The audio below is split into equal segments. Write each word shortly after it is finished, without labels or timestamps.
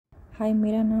हाय,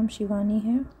 मेरा नाम शिवानी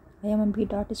है। I am a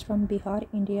Beed artist from Bihar,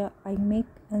 India. I make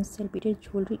and cell beaded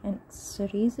jewelry and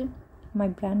accessories. My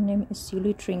brand name is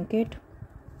Silly Trinket.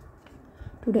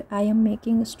 Today I am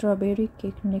making a strawberry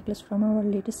cake necklace from our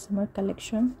latest summer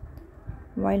collection.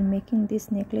 While making this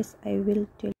necklace, I will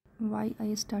tell why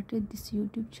I started this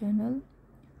YouTube channel.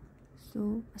 So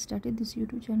I started this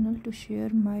YouTube channel to share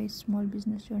my small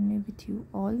business journey with you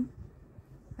all.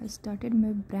 I started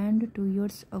my brand 2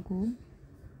 years ago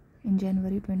in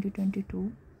January 2022.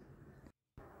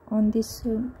 On this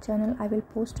channel I will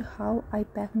post how I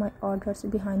pack my orders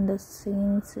behind the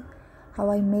scenes, how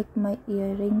I make my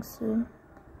earrings,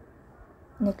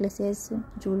 necklaces,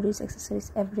 jewelry,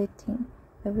 accessories, everything,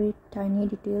 every tiny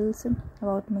details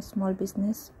about my small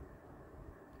business.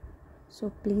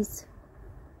 So please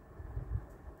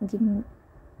give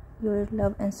your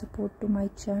love and support to my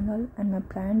channel and my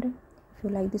brand. If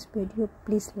you like this video,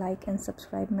 please like and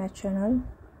subscribe my channel.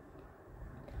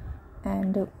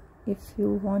 And if you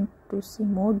want to see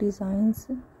more designs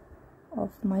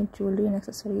of my jewelry and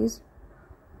accessories,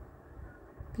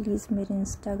 please मेरे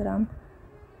Instagram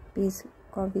page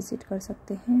को visit कर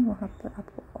सकते हैं। वहाँ पर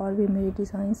आपको और भी मेरे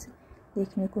डिज़ाइंस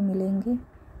देखने को मिलेंगे।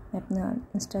 मैं अपना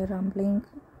इंस्टाग्राम लिंक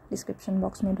डिस्क्रिप्शन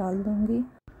बॉक्स में डाल दूँगी।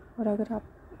 और अगर आप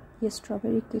ये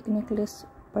स्ट्रॉबेरी केक नेकलेस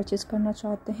परचेज़ करना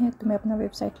चाहते हैं तो मैं अपना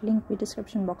वेबसाइट लिंक भी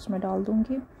डिस्क्रिप्शन बॉक्स में डाल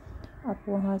दूँगी। आप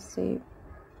वहाँ से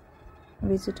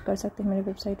विज़िट कर सकते हैं मेरे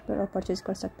वेबसाइट पर और परचेज़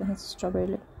कर सकते हैं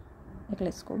स्ट्रॉबेरी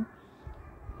नेकलेस को।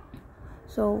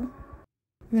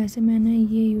 वैसे मैंने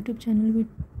ये यूट्यूब चैनल भी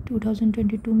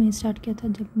 2022 में स्टार्ट किया था,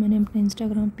 जब मैंने अपने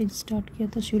इंस्टाग्राम पेज स्टार्ट किया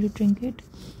था शिली ट्रिंकेट।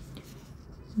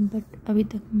 बट अभी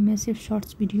तक मैं सिर्फ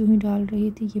शॉर्ट्स वीडियो ही डाल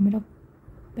रही थी। ये मेरा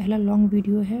पहला लॉन्ग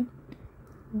वीडियो है।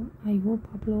 आई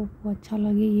होप आप लोगों को अच्छा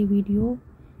लगे ये वीडियो।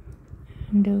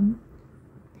 एंड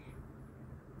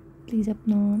प्लीज़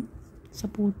अपना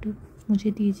सपोर्ट मुझे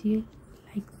दीजिए,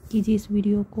 लाइक कीजिए इस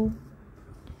वीडियो को।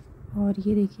 और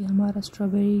ये देखिए हमारा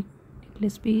स्ट्रॉबेरी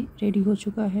नेकलेस भी रेडी हो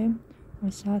चुका है और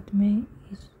साथ में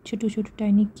छोटे छोटे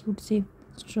टाइनी क्यूट से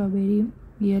स्ट्रॉबेरी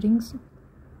इयररिंग्स।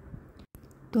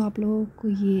 तो आप लोगों को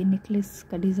ये नेकलेस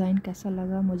का डिज़ाइन कैसा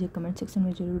लगा मुझे कमेंट सेक्शन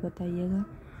में ज़रूर बताइएगा।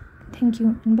 Thank you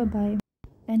and bye bye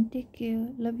and take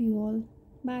care. Love you all.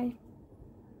 Bye.